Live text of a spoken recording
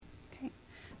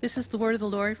This is the word of the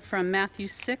Lord from Matthew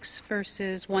 6,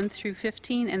 verses 1 through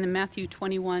 15, and then Matthew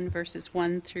 21, verses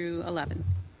 1 through 11.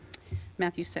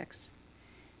 Matthew 6.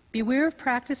 Beware of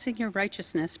practicing your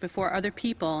righteousness before other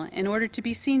people in order to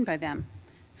be seen by them,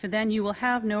 for then you will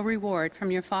have no reward from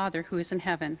your Father who is in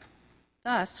heaven.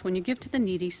 Thus, when you give to the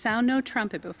needy, sound no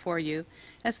trumpet before you,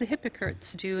 as the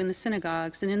hypocrites do in the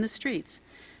synagogues and in the streets,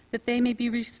 that they may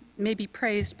be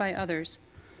praised by others.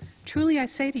 Truly I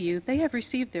say to you, they have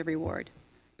received their reward.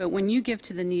 But when you give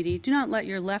to the needy, do not let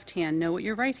your left hand know what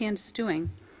your right hand is doing,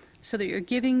 so that your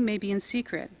giving may be in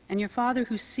secret, and your Father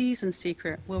who sees in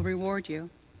secret will reward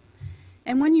you.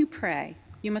 And when you pray,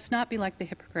 you must not be like the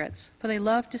hypocrites, for they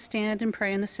love to stand and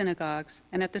pray in the synagogues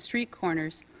and at the street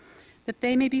corners, that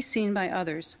they may be seen by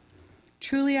others.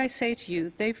 Truly I say to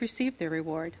you, they've received their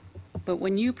reward. But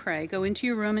when you pray, go into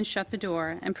your room and shut the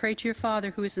door, and pray to your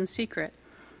Father who is in secret,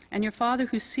 and your Father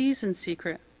who sees in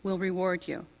secret will reward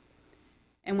you.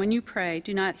 And when you pray,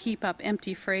 do not heap up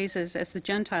empty phrases as the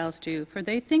Gentiles do, for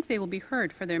they think they will be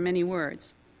heard for their many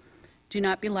words. Do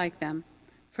not be like them,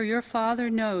 for your Father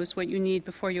knows what you need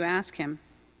before you ask him.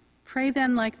 Pray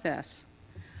then like this: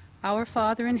 Our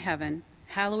Father in heaven,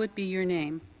 hallowed be your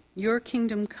name. Your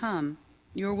kingdom come,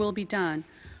 your will be done,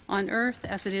 on earth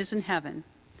as it is in heaven.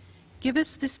 Give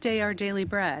us this day our daily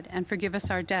bread, and forgive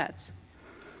us our debts.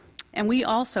 And we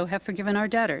also have forgiven our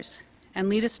debtors. And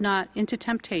lead us not into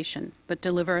temptation, but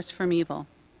deliver us from evil.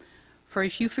 For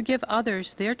if you forgive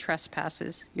others their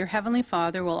trespasses, your heavenly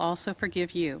Father will also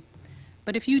forgive you.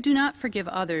 But if you do not forgive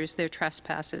others their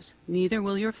trespasses, neither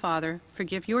will your Father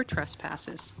forgive your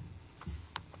trespasses.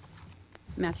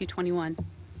 Matthew 21.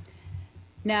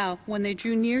 Now, when they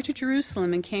drew near to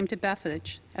Jerusalem and came to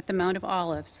Bethphage at the Mount of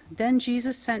Olives, then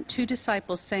Jesus sent 2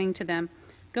 disciples, saying to them,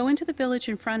 Go into the village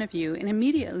in front of you, and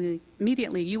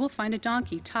immediately you will find a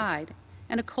donkey tied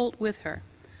and a colt with her.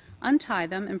 Untie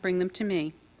them and bring them to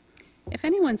me. If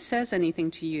anyone says anything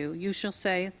to you, you shall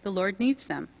say, The Lord needs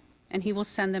them, and he will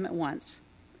send them at once.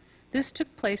 This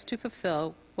took place to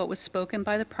fulfill what was spoken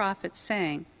by the prophet,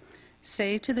 saying,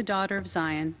 Say to the daughter of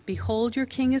Zion, Behold, your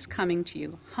king is coming to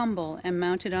you, humble and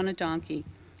mounted on a donkey,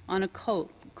 on a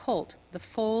colt, the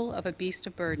foal of a beast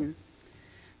of burden.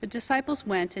 The disciples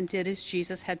went and did as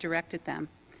Jesus had directed them.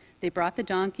 They brought the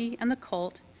donkey and the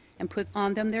colt and put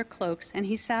on them their cloaks, and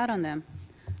he sat on them.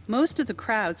 Most of the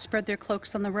crowd spread their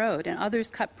cloaks on the road, and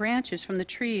others cut branches from the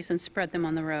trees and spread them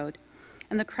on the road.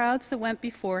 And the crowds that went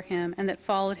before him and that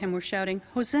followed him were shouting,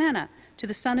 Hosanna to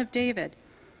the Son of David.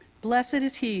 Blessed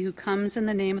is he who comes in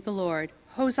the name of the Lord.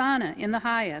 Hosanna in the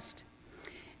highest.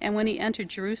 And when he entered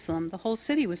Jerusalem, the whole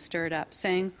city was stirred up,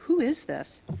 saying, Who is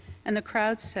this? And the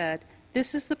crowd said,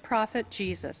 This is the prophet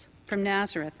Jesus from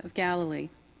Nazareth of Galilee.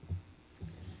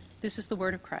 This is the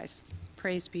word of Christ.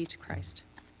 Praise be to Christ.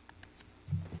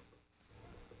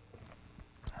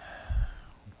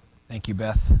 Thank you,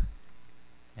 Beth,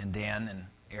 and Dan, and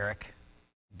Eric,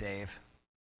 Dave,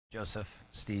 Joseph,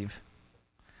 Steve.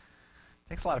 It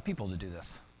takes a lot of people to do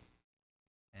this,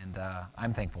 and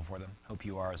I'm thankful for them. Hope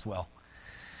you are as well.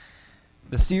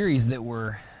 The series that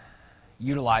we're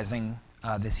utilizing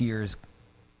this year is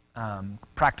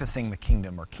Practicing the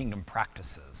Kingdom, or Kingdom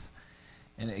Practices.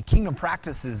 And a kingdom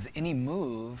practice is any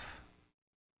move,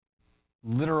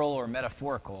 literal or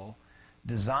metaphorical,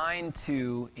 designed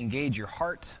to engage your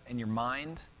heart and your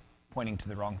mind, pointing to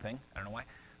the wrong thing, I don't know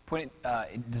why,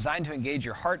 designed to engage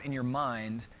your heart and your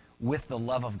mind with the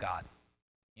love of God,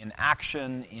 in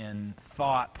action, in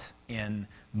thought, in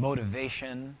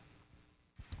motivation.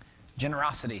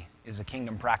 Generosity is a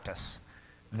kingdom practice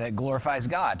that glorifies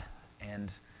God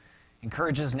and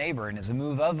encourages neighbor, and is a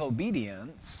move of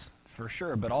obedience, for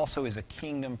sure, but also is a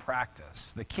kingdom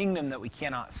practice. The kingdom that we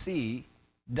cannot see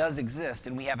does exist,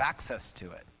 and we have access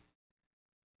to it.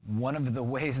 One of the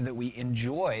ways that we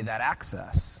enjoy that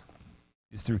access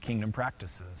is through kingdom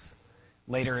practices.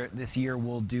 Later this year,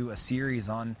 we'll do a series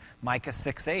on Micah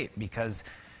 6:8, because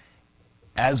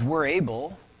as we're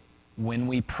able, when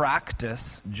we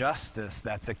practice justice,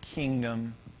 that's a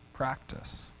kingdom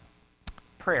practice.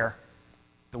 Prayer,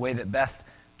 the way that Beth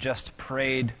just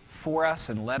prayed for us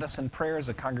and led us in prayer as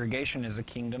a congregation, is a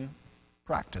kingdom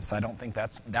practice. I don't think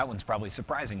that one's probably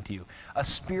surprising to you. A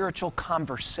spiritual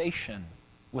conversation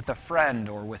with a friend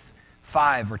or with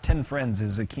 5 or 10 friends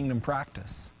is a kingdom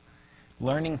practice.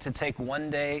 Learning to take one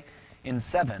day in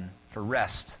 7 for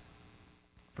rest,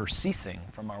 for ceasing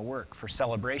from our work, for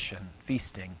celebration,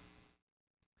 feasting.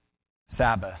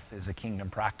 Sabbath is a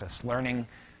kingdom practice. Learning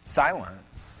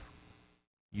silence,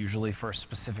 usually for a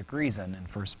specific reason and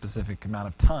for a specific amount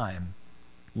of time.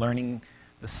 Learning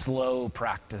the slow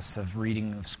practice of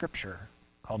reading of Scripture,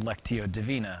 called Lectio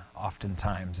Divina,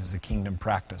 oftentimes, is a kingdom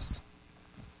practice.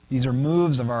 These are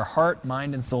moves of our heart,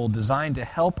 mind, and soul designed to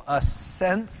help us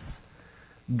sense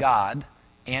God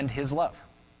and His love.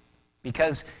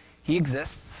 Because He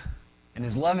exists, and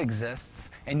His love exists,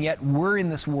 and yet we're in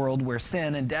this world where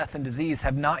sin and death and disease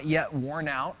have not yet worn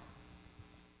out.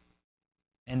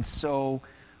 And so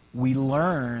we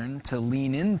learn to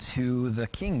lean into the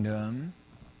kingdom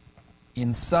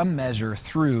in some measure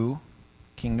through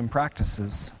kingdom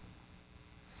practices.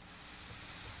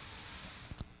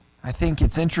 I think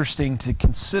it's interesting to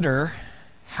consider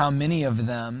how many of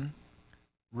them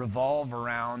revolve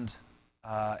around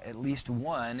at least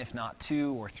one, if not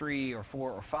two or three or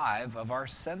four or five of our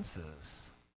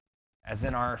senses, as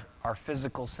in our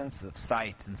physical sense of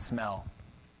sight and smell,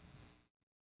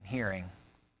 and hearing,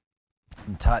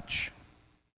 and touch.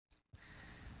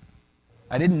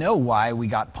 I didn't know why we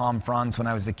got palm fronds when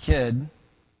I was a kid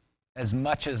as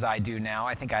much as I do now.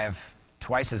 I think I have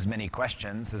twice as many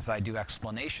questions as I do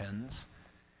explanations.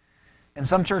 And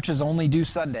some churches only do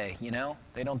Sunday, you know?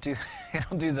 They don't do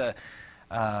the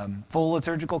full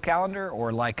liturgical calendar,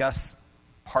 or like us,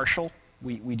 partial.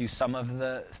 We do some of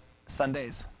the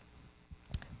Sundays.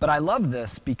 But I love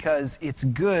this because it's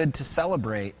good to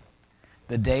celebrate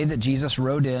the day that Jesus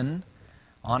rode in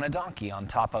on a donkey on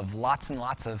top of lots and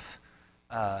lots of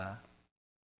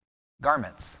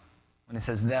garments. When it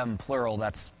says them, plural,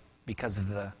 that's because of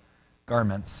the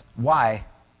garments. Why?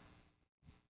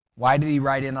 Why did He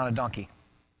ride in on a donkey?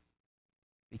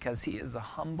 Because He is a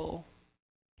humble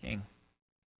king.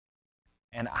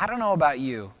 And I don't know about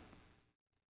you,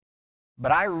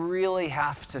 but I really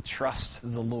have to trust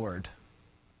the Lord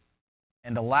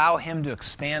and allow Him to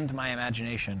expand my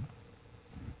imagination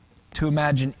to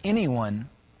imagine anyone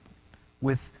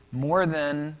with more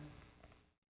than,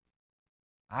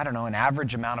 an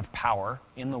average amount of power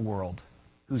in the world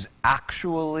who's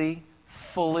actually,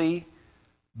 fully,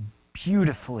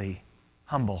 beautifully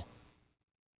humble.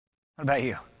 What about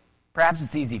you? Perhaps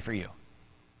it's easy for you.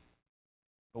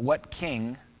 But what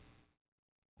king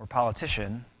or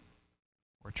politician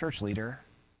or church leader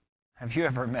have you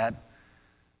ever met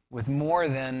with more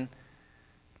than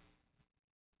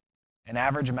an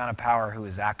average amount of power who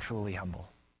is actually humble?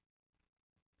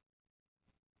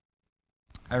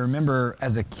 I remember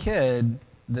as a kid,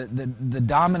 the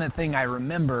dominant thing I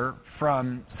remember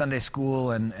from Sunday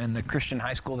school and the Christian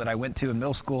high school that I went to in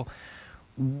middle school,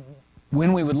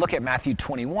 when we would look at Matthew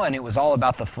 21, it was all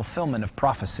about the fulfillment of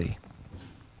prophecy.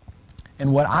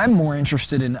 And what I'm more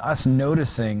interested in us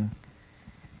noticing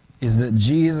is that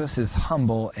Jesus is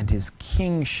humble and His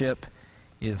kingship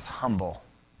is humble.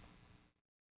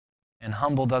 And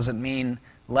humble doesn't mean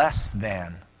less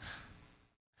than.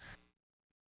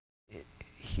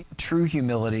 True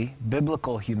humility,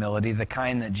 biblical humility, the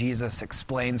kind that Jesus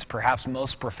explains perhaps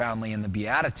most profoundly in the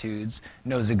Beatitudes,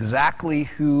 knows exactly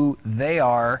who they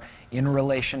are in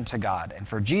relation to God. And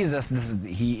for Jesus,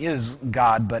 He is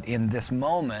God, but in this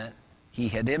moment, He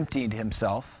had emptied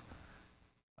Himself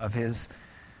of His...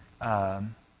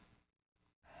 I'm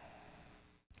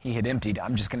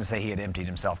just going to say He had emptied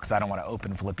Himself because I don't want to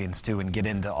open Philippians 2 and get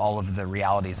into all of the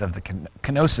realities of the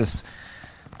kenosis.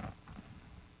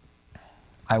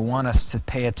 I want us to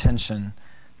pay attention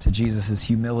to Jesus'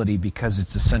 humility because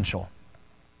it's essential.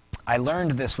 I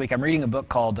learned this week, I'm reading a book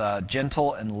called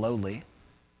Gentle and Lowly,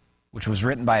 which was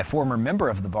written by a former member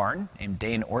of the Barn named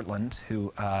Dane Ortland,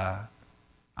 who I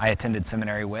attended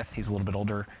seminary with. He's a little bit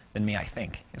older than me, I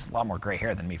think. He has a lot more gray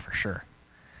hair than me for sure.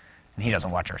 And he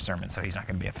doesn't watch our sermons, so he's not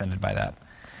going to be offended by that.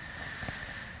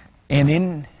 And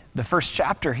in the first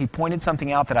chapter, he pointed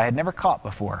something out that I had never caught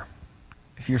before.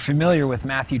 If you're familiar with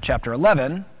Matthew chapter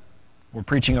 11, we're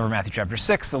preaching over Matthew chapter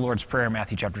 6, the Lord's Prayer,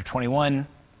 Matthew chapter 21,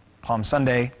 Palm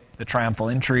Sunday, the triumphal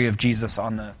entry of Jesus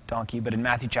on the donkey. But in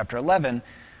Matthew chapter 11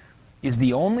 is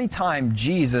the only time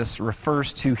Jesus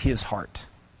refers to His heart.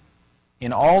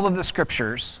 In all of the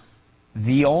Scriptures,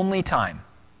 the only time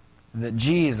that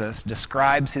Jesus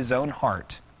describes His own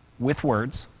heart with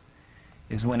words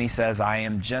is when He says, I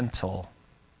am gentle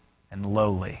and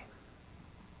lowly.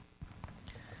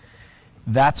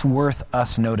 That's worth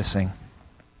us noticing.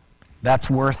 That's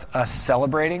worth us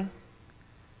celebrating.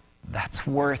 That's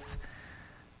worth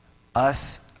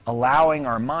us allowing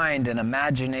our mind and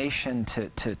imagination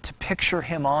to picture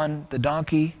Him on the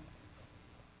donkey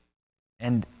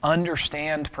and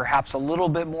understand perhaps a little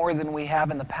bit more than we have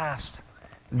in the past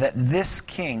that this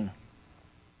King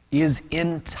is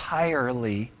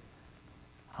entirely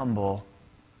humble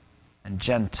and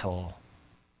gentle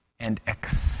and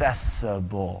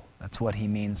accessible. That's what He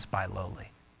means by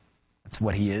lowly. That's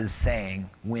what He is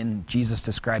saying when Jesus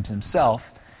describes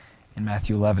Himself in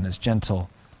Matthew 11 as gentle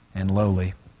and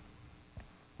lowly.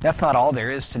 That's not all there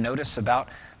is to notice about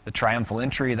the triumphal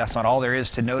entry. That's not all there is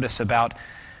to notice about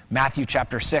Matthew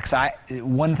chapter 6.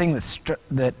 One thing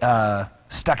that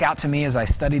stuck out to me as I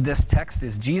studied this text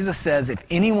is Jesus says, if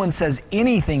anyone says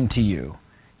anything to you,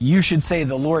 you should say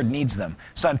the Lord needs them.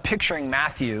 So I'm picturing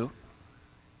Matthew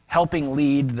helping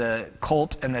lead the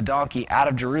colt and the donkey out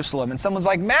of Jerusalem. And someone's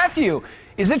like, Matthew,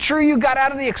 is it true you got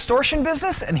out of the extortion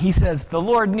business? And he says, the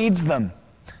Lord needs them.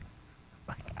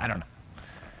 I don't know.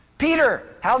 Peter,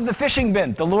 how's the fishing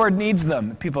been? The Lord needs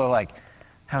them. People are like,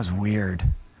 that was weird.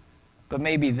 But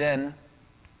maybe then,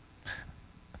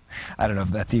 I don't know if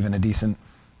that's even a decent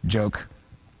joke.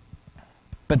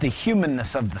 But the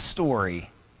humanness of the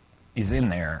story is in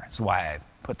there. That's why I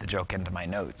put the joke into my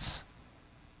notes.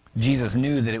 Jesus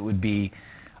knew that it would be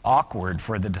awkward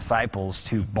for the disciples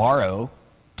to borrow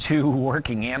 2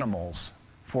 working animals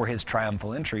for his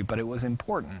triumphal entry, but it was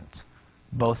important,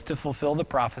 both to fulfill the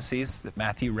prophecies that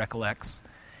Matthew recollects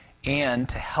and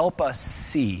to help us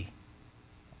see,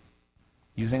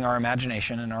 using our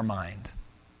imagination and our mind,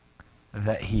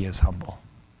 that he is humble.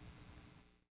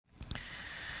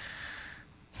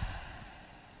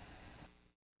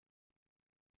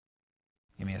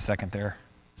 Give me a second there,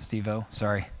 Steve-O.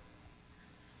 Sorry.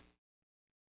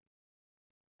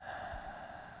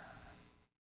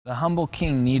 The humble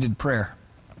king needed prayer.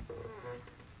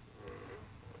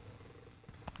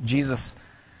 Jesus,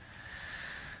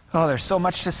 there's so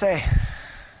much to say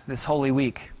this Holy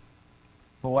Week.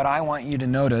 But what I want you to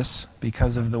notice,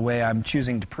 because of the way I'm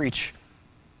choosing to preach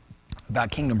about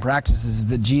kingdom practices, is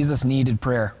that Jesus needed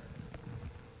prayer.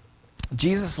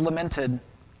 Jesus lamented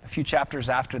a few chapters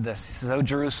after this. He says, O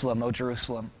Jerusalem, O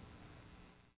Jerusalem.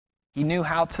 He knew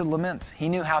how to lament. He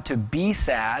knew how to be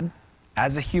sad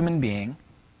as a human being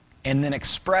and then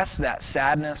express that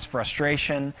sadness,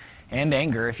 frustration, and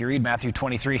anger. If you read Matthew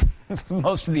 23,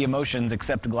 most of the emotions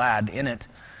except glad in it.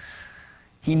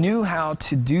 He knew how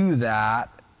to do that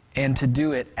and to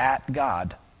do it at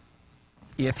God.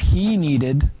 If he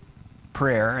needed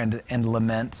prayer and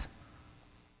lament,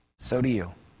 so do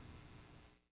you.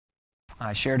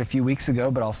 I shared a few weeks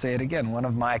ago, but I'll say it again. One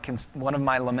of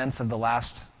my laments of the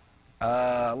last,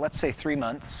 let's say 3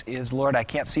 months, is, Lord, I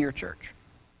can't see your church.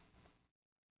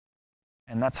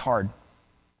 And that's hard.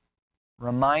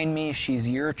 Remind me she's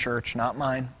your church, not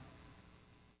mine.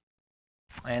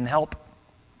 And help.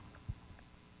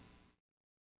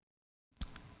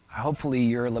 Hopefully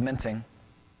you're lamenting.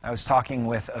 I was talking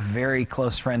with a very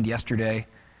close friend yesterday,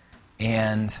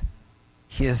 and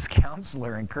his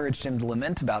counselor encouraged him to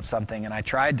lament about something, and I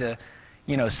tried to,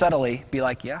 subtly be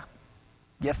like, yeah,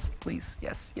 yes, please,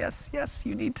 yes, yes, yes,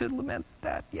 you need to lament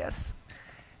that, yes.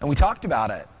 And we talked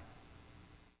about it.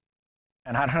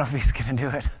 And I don't know if he's going to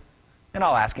do it. And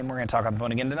I'll ask him. We're going to talk on the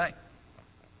phone again tonight.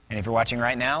 And if you're watching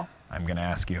right now, I'm going to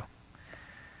ask you.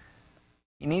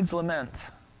 He needs lament.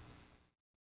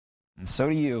 And so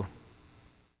do you.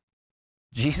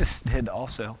 Jesus did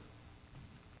also.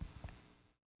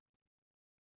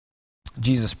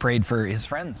 Jesus prayed for his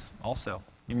friends also.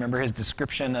 You remember his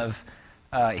description of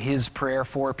his prayer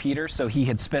for Peter? So he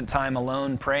had spent time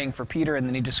alone praying for Peter, and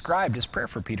then he described his prayer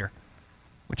for Peter,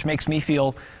 which makes me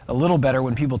feel a little better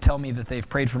when people tell me that they've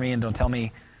prayed for me and don't tell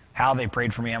me how they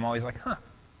prayed for me. I'm always like,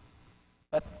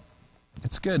 But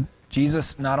it's good.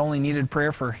 Jesus not only needed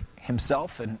prayer for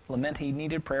himself and lament, he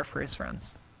needed prayer for his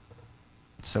friends.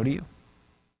 So do you.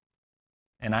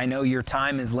 And I know your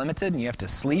time is limited and you have to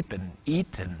sleep and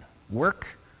eat and work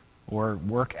or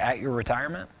work at your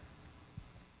retirement.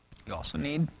 You also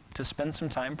need to spend some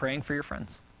time praying for your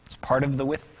friends. It's part of the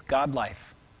with God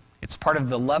life. It's part of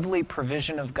the lovely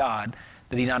provision of God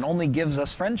that he not only gives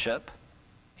us friendship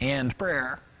and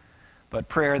prayer, but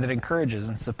prayer that encourages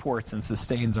and supports and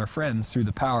sustains our friends through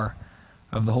the power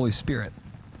of the Holy Spirit.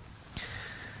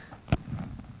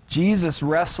 Jesus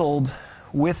wrestled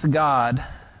with God,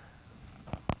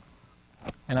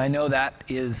 and I know that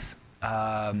is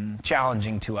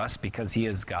challenging to us because he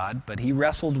is God, but he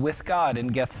wrestled with God in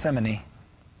Gethsemane.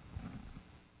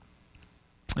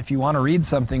 If you want to read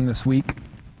something this week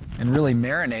and really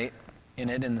marinate in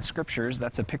it in the Scriptures,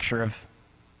 that's a picture of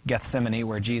Gethsemane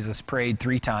where Jesus prayed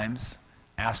 3 times,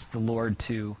 asked the Lord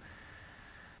to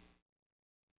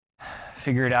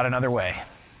figure it out another way.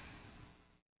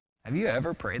 Have you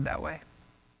ever prayed that way?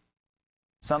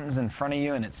 Something's in front of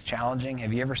you and it's challenging.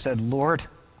 Have you ever said, Lord,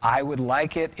 I would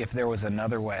like it if there was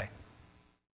another way?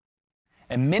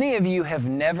 And many of you have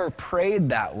never prayed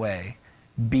that way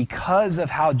because of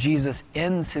how Jesus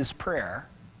ends his prayer,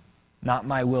 not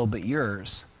my will but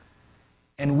yours.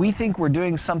 And we think we're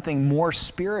doing something more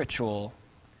spiritual.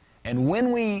 And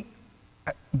when we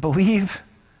believe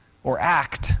or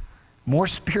act more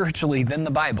spiritually than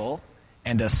the Bible,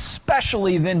 and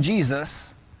especially than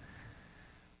Jesus,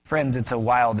 friends, it's a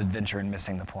wild adventure in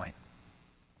missing the point.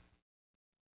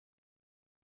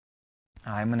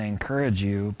 I'm going to encourage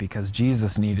you, because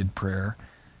Jesus needed prayer,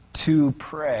 to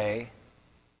pray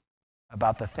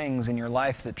about the things in your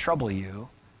life that trouble you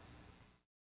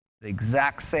the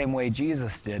exact same way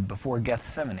Jesus did before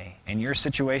Gethsemane. And your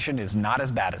situation is not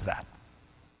as bad as that.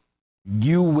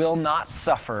 You will not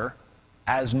suffer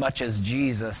as much as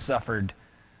Jesus suffered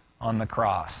on the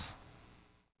cross,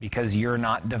 because you're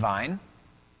not divine,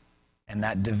 and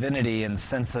that divinity and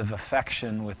sense of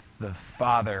affection with the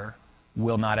Father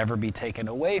will not ever be taken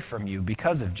away from you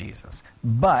because of Jesus.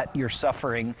 But your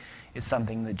suffering is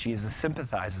something that Jesus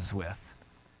sympathizes with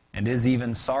and is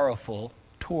even sorrowful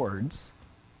towards.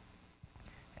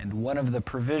 And one of the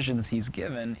provisions he's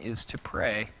given is to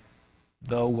pray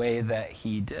the way that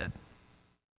he did.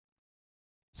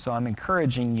 So I'm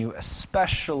encouraging you,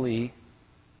 especially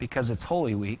because it's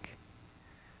Holy Week,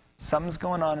 something's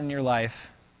going on in your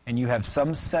life and you have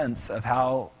some sense of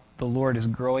how the Lord is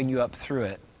growing you up through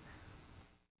it.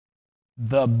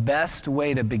 The best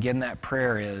way to begin that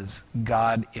prayer is,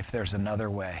 God, if there's another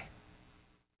way.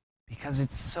 Because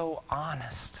it's so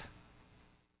honest.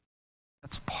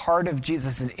 That's part of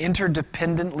Jesus. An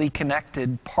interdependently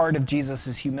connected part of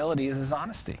Jesus' humility is his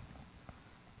honesty.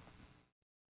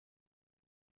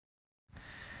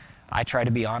 I try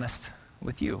to be honest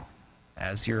with you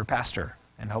as your pastor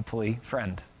and hopefully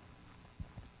friend.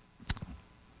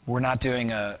 We're not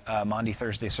doing a Maundy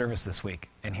Thursday service this week,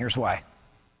 and here's why.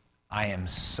 I am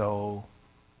so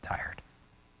tired.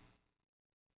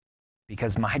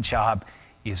 Because my job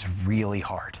is really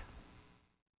hard.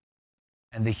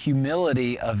 And the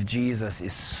humility of Jesus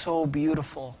is so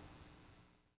beautiful.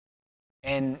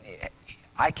 And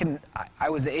I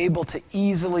was able to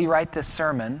easily write this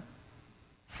sermon,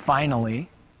 finally,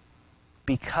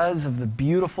 because of the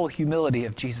beautiful humility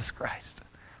of Jesus Christ.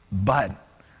 But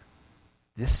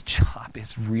this job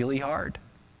is really hard.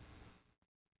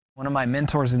 One of my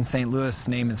mentors in St. Louis, his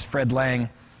name is Fred Lang,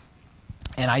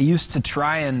 and I used to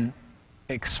try and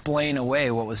explain away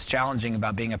what was challenging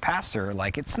about being a pastor,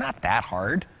 like it's not that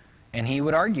hard, and he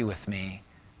would argue with me,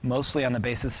 mostly on the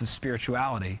basis of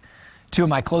spirituality. Two of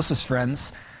my closest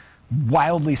friends,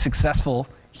 wildly successful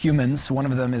humans, one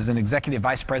of them is an executive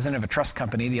vice president of a trust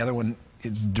company, the other one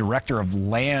is director of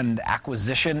land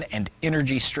acquisition and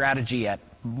energy strategy at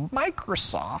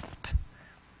Microsoft.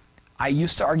 I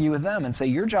used to argue with them and say,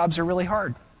 your jobs are really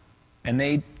hard. And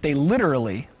they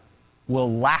literally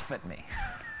will laugh at me.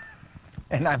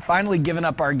 And I've finally given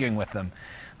up arguing with them.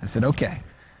 I said, okay,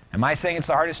 am I saying it's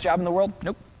the hardest job in the world?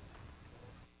 Nope.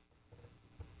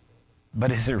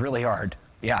 But is it really hard?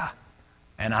 Yeah.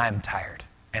 And I'm tired.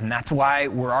 And that's why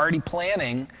we're already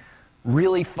planning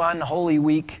really fun Holy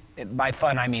Week. By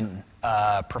fun, I mean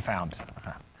profound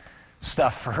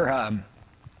stuff for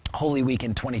Holy Week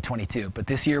in 2022. But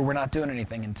this year, we're not doing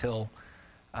anything until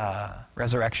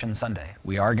Resurrection Sunday.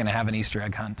 We are going to have an Easter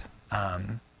egg hunt,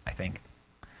 I think.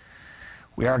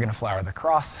 We are going to flower the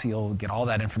cross. You'll get all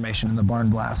that information in the barn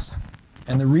blast.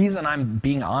 And the reason I'm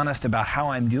being honest about how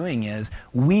I'm doing is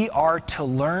we are to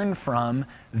learn from,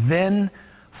 then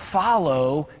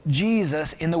follow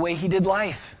Jesus in the way he did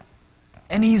life.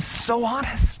 And he's so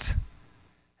honest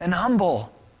and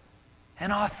humble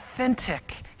and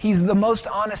authentic. He's the most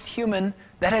honest human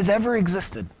that has ever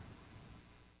existed.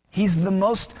 He's the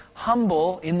most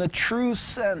humble in the true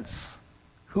sense.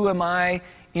 Who am I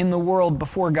in the world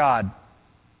before God?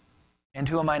 And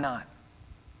who am I not?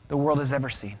 The world has ever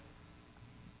seen.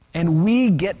 And we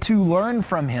get to learn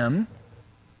from him,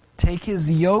 take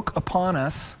his yoke upon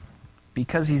us,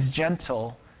 because he's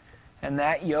gentle, and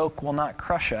that yoke will not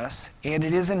crush us. And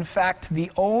it is, in fact, the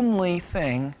only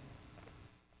thing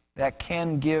that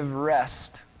can give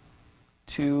rest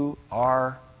to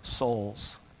our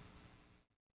souls.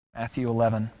 Matthew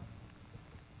 11.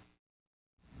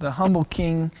 The humble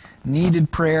king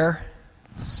needed prayer.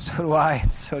 So do I,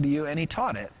 and so do you, and he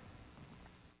taught it.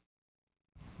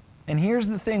 And here's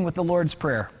the thing with the Lord's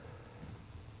Prayer.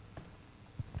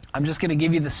 I'm just going to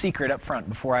give you the secret up front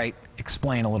before I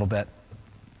explain a little bit.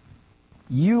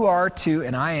 You are to,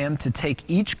 and I am to, take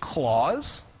each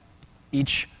clause,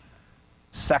 each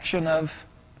section of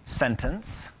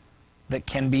sentence that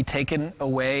can be taken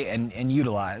away and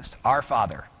utilized. Our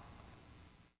Father,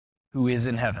 who is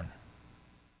in heaven,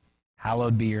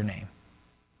 hallowed be your name.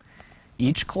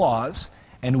 Each clause,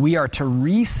 and we are to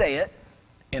re-say it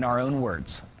in our own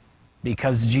words.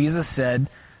 Because Jesus said,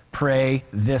 pray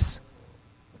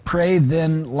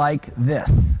then like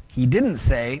this. He didn't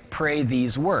say, pray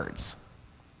these words.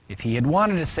 If he had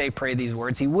wanted to say pray these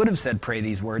words, he would have said pray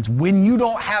these words. When you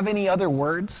don't have any other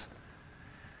words,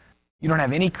 you don't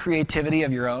have any creativity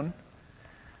of your own,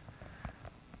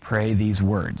 pray these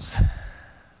words.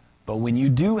 But when you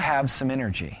do have some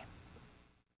energy,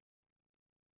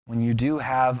 when you do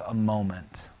have a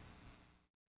moment,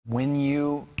 when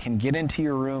you can get into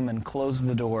your room and close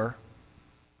the door,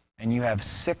 and you have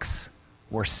 6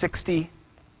 or 60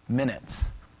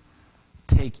 minutes,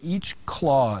 take each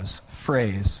clause,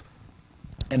 phrase,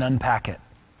 and unpack it.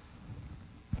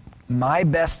 My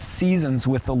best seasons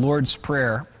with the Lord's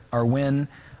Prayer are when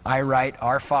I write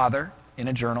Our Father in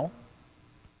a journal,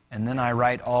 and then I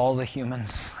write all the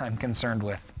humans I'm concerned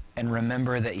with and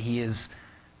remember that He is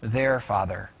their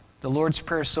Father. The Lord's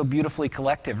Prayer is so beautifully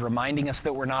collective, reminding us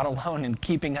that we're not alone and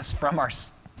keeping us from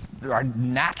our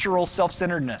natural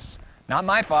self-centeredness. Not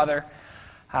my Father,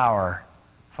 our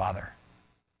Father.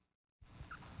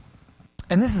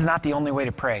 And this is not the only way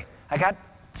to pray. I got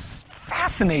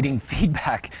fascinating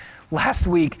feedback last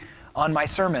week on my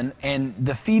sermon, and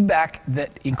the feedback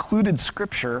that included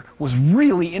Scripture was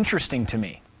really interesting to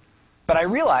me. But I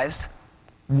realized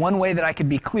one way that I could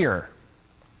be clearer.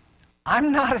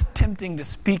 I'm not attempting to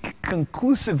speak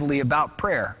conclusively about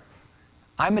prayer.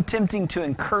 I'm attempting to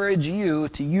encourage you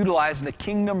to utilize the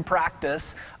kingdom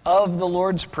practice of the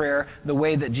Lord's Prayer the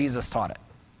way that Jesus taught it.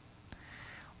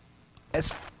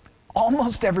 As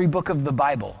almost every book of the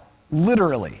Bible,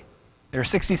 literally, there are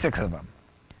 66 of them,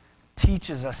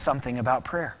 teaches us something about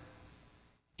prayer.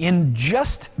 In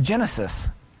just Genesis,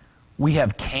 we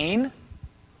have Cain,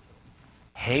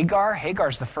 Hagar.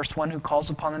 Hagar's the first one who calls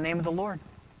upon the name of the Lord,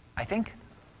 I think.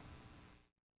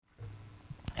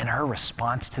 And her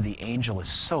response to the angel is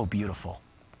so beautiful.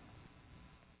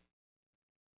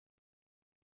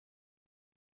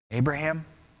 Abraham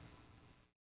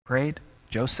prayed,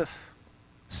 Joseph,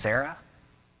 Sarah,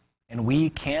 and we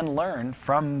can learn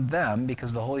from them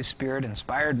because the Holy Spirit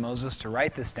inspired Moses to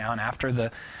write this down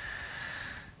after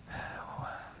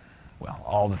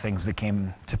all the things that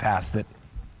came to pass that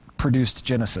produced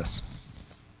Genesis.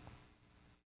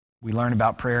 We learn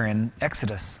about prayer in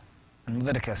Exodus and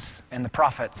Leviticus and the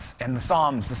prophets and the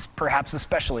Psalms, perhaps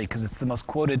especially because it's the most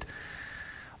quoted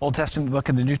Old Testament book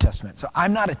in the New Testament. So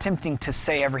I'm not attempting to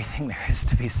say everything there is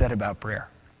to be said about prayer.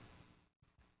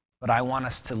 But I want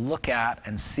us to look at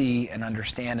and see and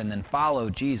understand and then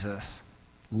follow Jesus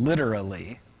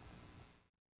literally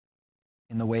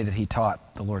in the way that he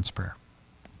taught the Lord's Prayer.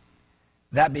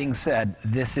 That being said,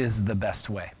 this is the best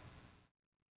way.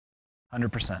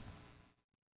 100%.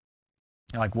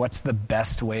 You're like, what's the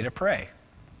best way to pray?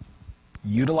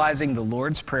 Utilizing the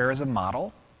Lord's Prayer as a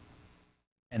model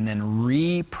and then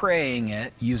re-praying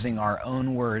it using our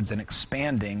own words and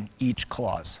expanding each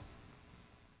clause.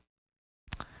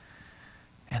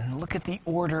 And look at the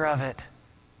order of it.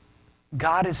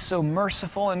 God is so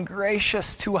merciful and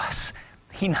gracious to us.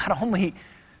 He not only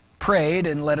prayed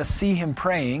and let us see him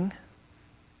praying,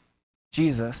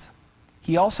 Jesus,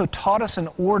 he also taught us an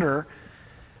order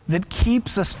that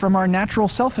keeps us from our natural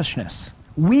selfishness.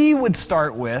 We would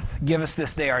start with, give us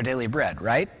this day our daily bread,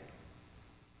 right?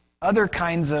 Other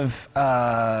kinds of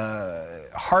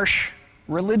harsh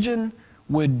religion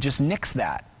would just nix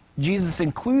that. Jesus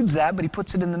includes that, but he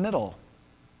puts it in the middle.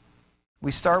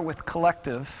 We start with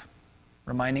collective,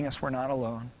 reminding us we're not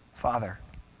alone. Father,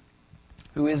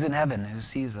 who is in heaven, who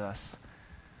sees us.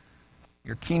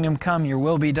 Your kingdom come, your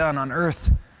will be done on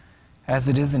earth as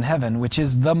it is in heaven, which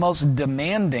is the most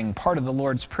demanding part of the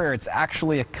Lord's Prayer. It's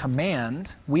actually a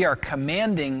command. We are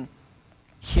commanding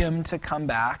him to come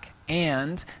back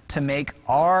and to make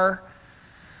our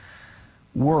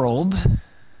world,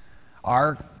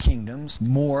 our kingdoms,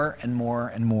 more and more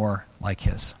and more like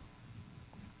his.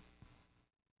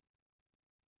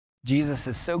 Jesus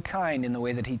is so kind in the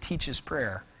way that he teaches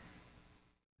prayer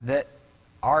that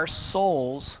our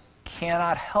souls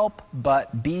cannot help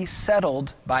but be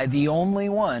settled by the only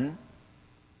one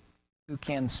who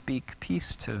can speak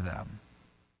peace to them.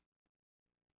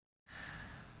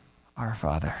 Our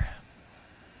Father,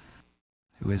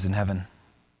 who is in heaven.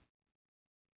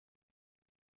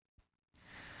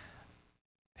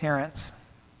 Parents,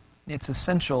 it's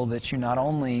essential that you not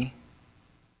only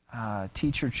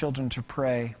teach your children to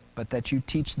pray, but that you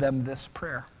teach them this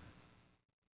prayer.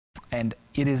 And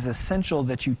it is essential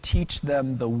that you teach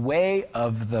them the way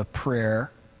of the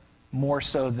prayer more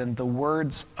so than the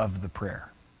words of the prayer.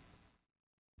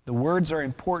 The words are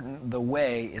important, the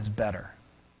way is better.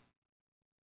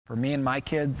 For me and my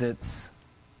kids, it's,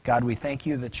 God, we thank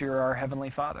you that you're our Heavenly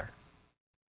Father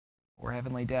or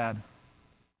Heavenly Dad.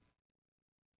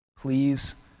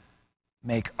 Please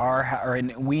make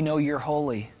and we know you're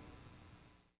holy.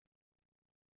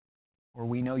 or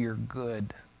we know you're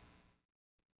good.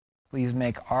 Please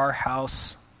make our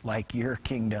house like your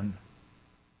kingdom.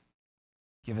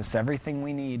 Give us everything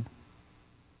we need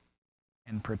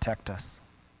and protect us.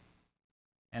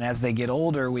 And as they get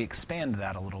older, we expand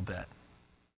that a little bit.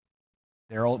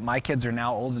 My kids are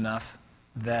now old enough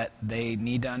that they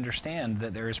need to understand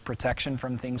that there is protection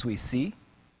from things we see,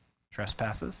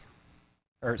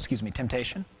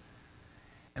 temptation,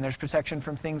 and there's protection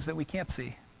from things that we can't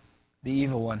see, the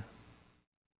evil one.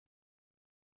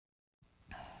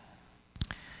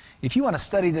 If you want to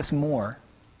study this more,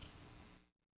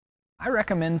 I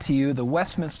recommend to you the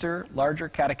Westminster Larger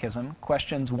Catechism,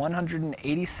 questions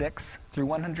 186 through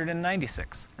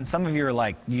 196. And some of you are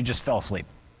like, you just fell asleep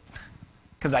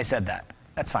because I said that.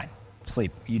 That's fine.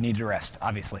 Sleep. You need to rest,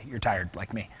 obviously. You're tired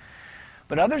like me.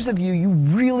 But others of you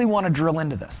really want to drill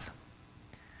into this.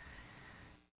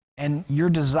 And your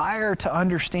desire to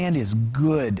understand is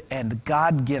good and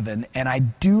God-given, and I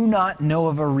do not know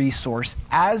of a resource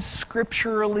as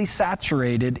scripturally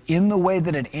saturated in the way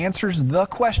that it answers the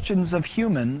questions of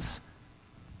humans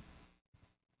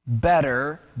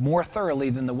better, more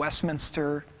thoroughly than the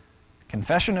Westminster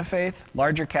Confession of Faith,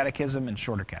 Larger Catechism, and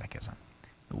Shorter Catechism.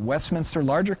 The Westminster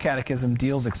Larger Catechism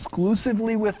deals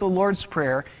exclusively with the Lord's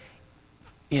Prayer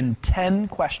in 10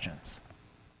 questions.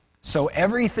 So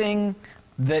everything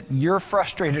that you're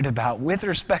frustrated about with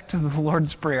respect to the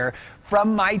Lord's Prayer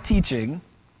from my teaching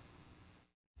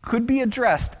could be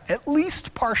addressed at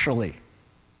least partially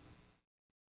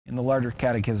in the Larger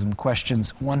Catechism,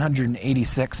 questions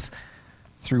 186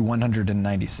 through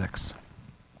 196.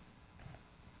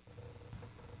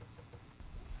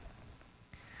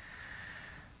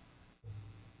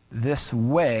 This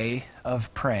way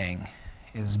of praying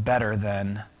is better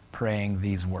than praying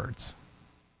these words.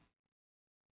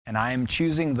 And I am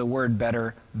choosing the word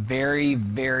better very,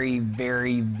 very,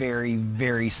 very, very,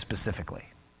 very specifically.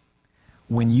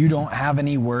 When you don't have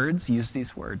any words, use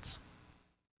these words.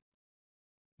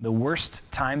 The worst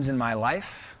times in my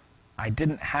life, I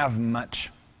didn't have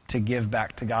much to give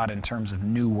back to God in terms of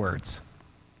new words.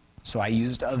 So I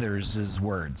used others'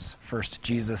 words. First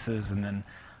Jesus's, and then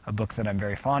a book that I'm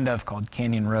very fond of called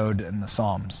Canyon Road and the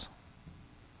Psalms.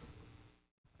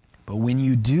 But when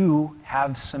you do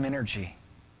have some energy,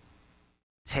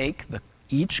 take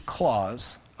each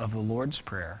clause of the Lord's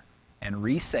Prayer and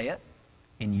re-say it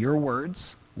in your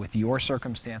words with your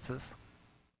circumstances,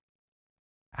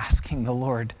 asking the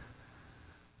Lord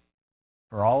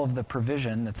for all of the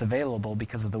provision that's available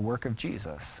because of the work of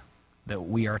Jesus, that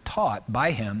we are taught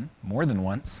by him more than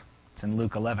once, it's in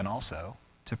Luke 11 also,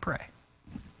 to pray.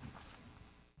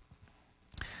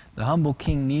 The humble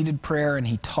king needed prayer, and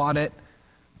he taught it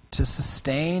to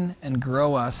sustain and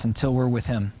grow us until we're with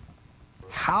him.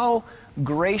 How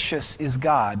gracious is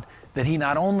God that he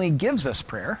not only gives us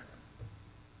prayer,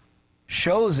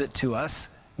 shows it to us.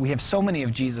 We have so many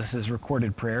of Jesus'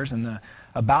 recorded prayers, and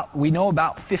we know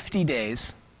about 50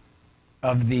 days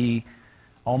of the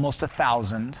almost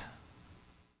 1,000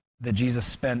 that Jesus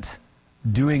spent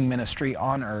doing ministry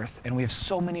on earth, and we have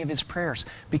so many of his prayers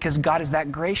because God is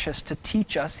that gracious to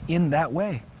teach us in that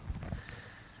way.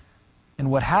 And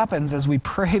what happens as we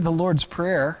pray the Lord's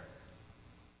Prayer,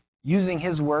 using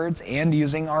his words and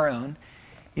using our own,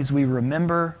 is we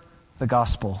remember the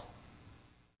gospel.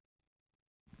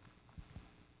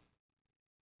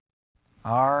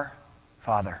 Our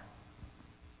Father.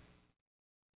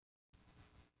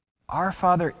 Our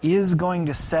Father is going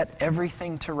to set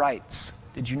everything to rights.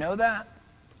 Did you know that?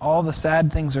 All the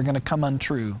sad things are going to come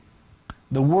untrue.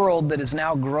 The world that is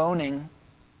now groaning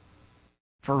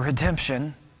for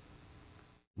redemption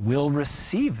will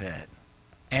receive it.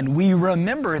 And we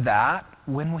remember that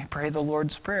when we pray the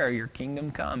Lord's Prayer, your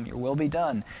kingdom come, your will be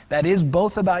done. That is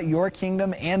both about your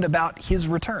kingdom and about his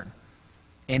return.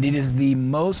 And it is the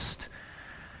most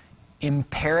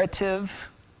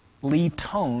imperatively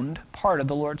toned part of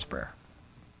the Lord's Prayer.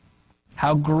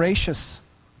 How gracious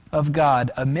of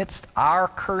God amidst our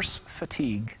curse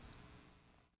fatigue.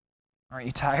 Aren't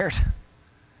you tired?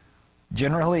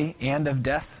 Generally, and of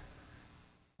death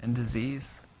and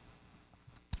disease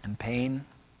and pain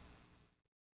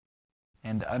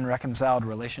and unreconciled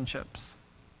relationships?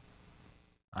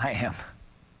 I am.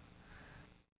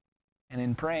 And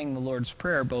in praying the Lord's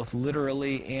Prayer, both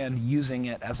literally and using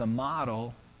it as a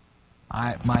model,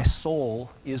 my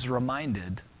soul is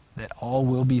reminded that all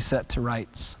will be set to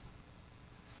rights.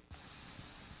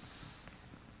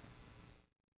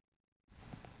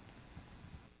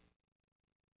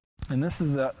 And this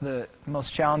is the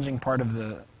most challenging part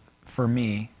for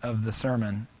me of the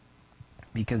sermon,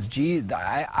 because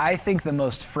I think the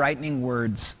most frightening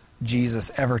words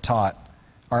Jesus ever taught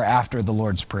are after the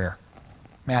Lord's Prayer.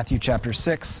 Matthew chapter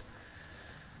 6,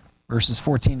 verses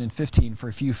 14 and 15. For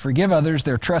if you forgive others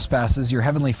their trespasses, your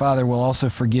heavenly Father will also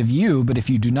forgive you. But if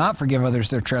you do not forgive others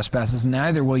their trespasses,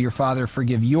 neither will your Father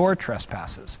forgive your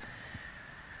trespasses.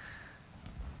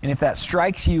 And if that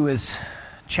strikes you as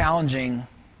challenging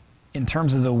in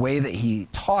terms of the way that he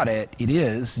taught it, it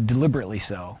is deliberately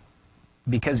so.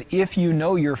 Because if you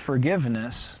know your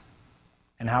forgiveness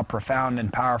and how profound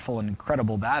and powerful and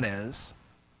incredible that is,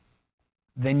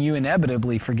 then you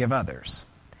inevitably forgive others.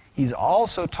 He's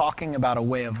also talking about a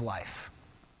way of life,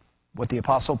 what the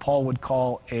Apostle Paul would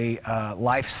call a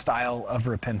lifestyle of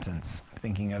repentance. I'm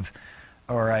thinking of,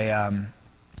 or a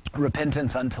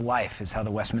repentance unto life is how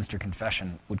the Westminster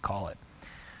Confession would call it.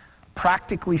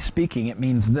 Practically speaking, it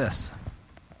means this.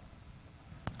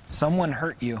 Someone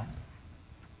hurt you.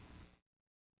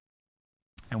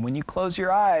 And when you close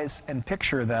your eyes and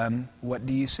picture them, what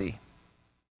do you see?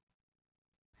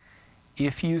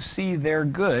 If you see their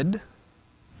good,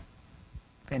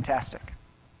 fantastic.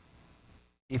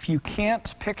 If you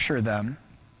can't picture them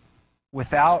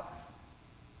without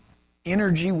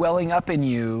energy welling up in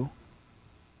you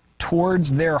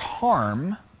towards their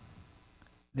harm,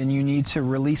 then you need to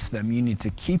release them. You need to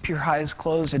keep your eyes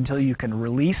closed until you can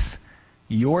release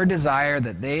your desire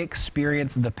that they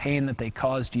experience the pain that they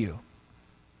caused you.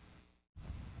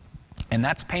 And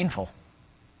that's painful.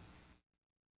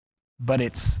 But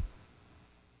it's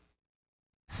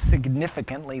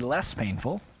significantly less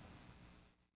painful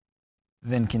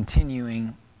than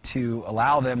continuing to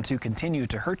allow them to continue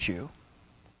to hurt you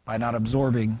by not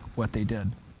absorbing what they did.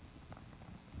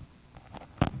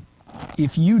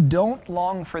 If you don't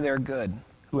long for their good,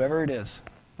 whoever it is,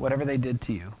 whatever they did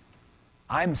to you,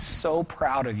 I'm so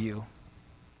proud of you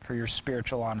for your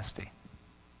spiritual honesty.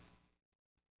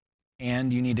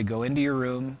 And you need to go into your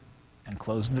room and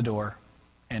close the door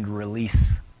and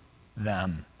release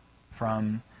them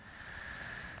from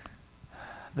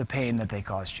the pain that they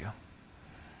caused you.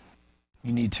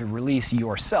 You need to release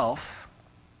yourself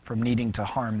from needing to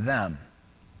harm them.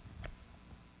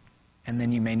 And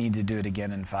then you may need to do it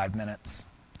again in 5 minutes,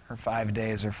 or 5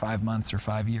 days, or 5 months, or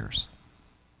 5 years.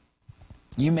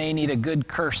 You may need a good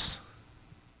curse,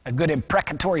 a good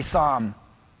imprecatory psalm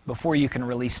before you can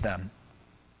release them.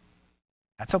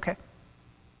 That's okay.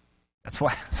 That's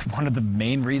why it's one of the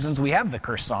main reasons we have the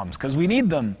curse psalms, because we need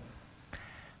them.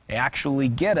 They actually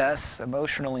get us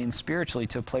emotionally and spiritually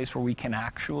to a place where we can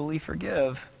actually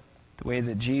forgive the way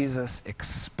that Jesus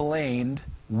explained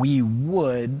we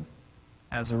would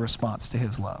as a response to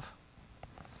his love.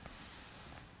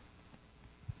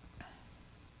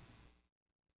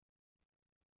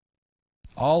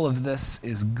 All of this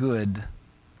is good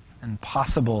and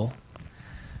possible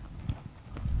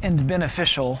and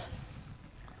beneficial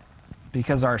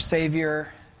because our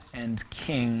Savior and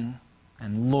King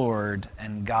and Lord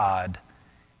and God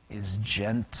is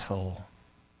gentle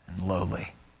and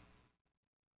lowly.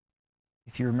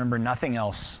 If you remember nothing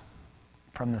else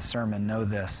from the sermon, know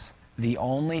this. The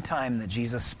only time that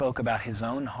Jesus spoke about his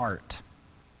own heart,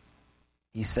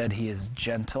 he said he is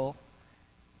gentle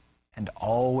and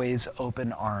always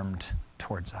open-armed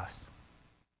towards us.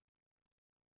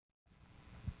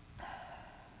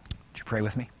 Would you pray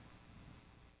with me?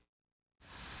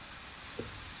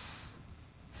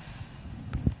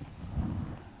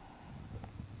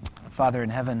 Father in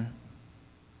heaven,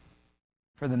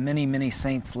 for the many, many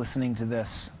saints listening to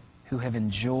this who have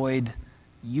enjoyed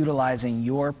utilizing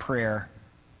your prayer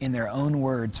in their own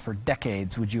words for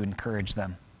decades, would you encourage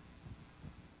them?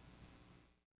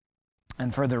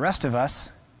 And for the rest of us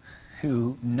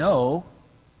who know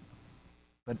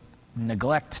but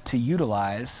neglect to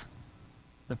utilize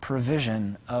the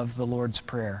provision of the Lord's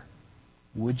Prayer,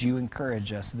 would you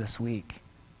encourage us this week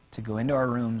to go into our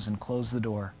rooms and close the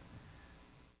door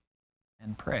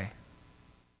and pray?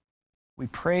 We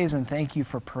praise and thank you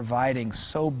for providing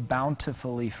so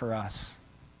bountifully for us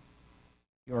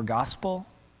your gospel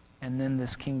and then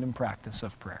this kingdom practice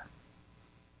of prayer.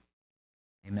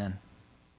 Amen.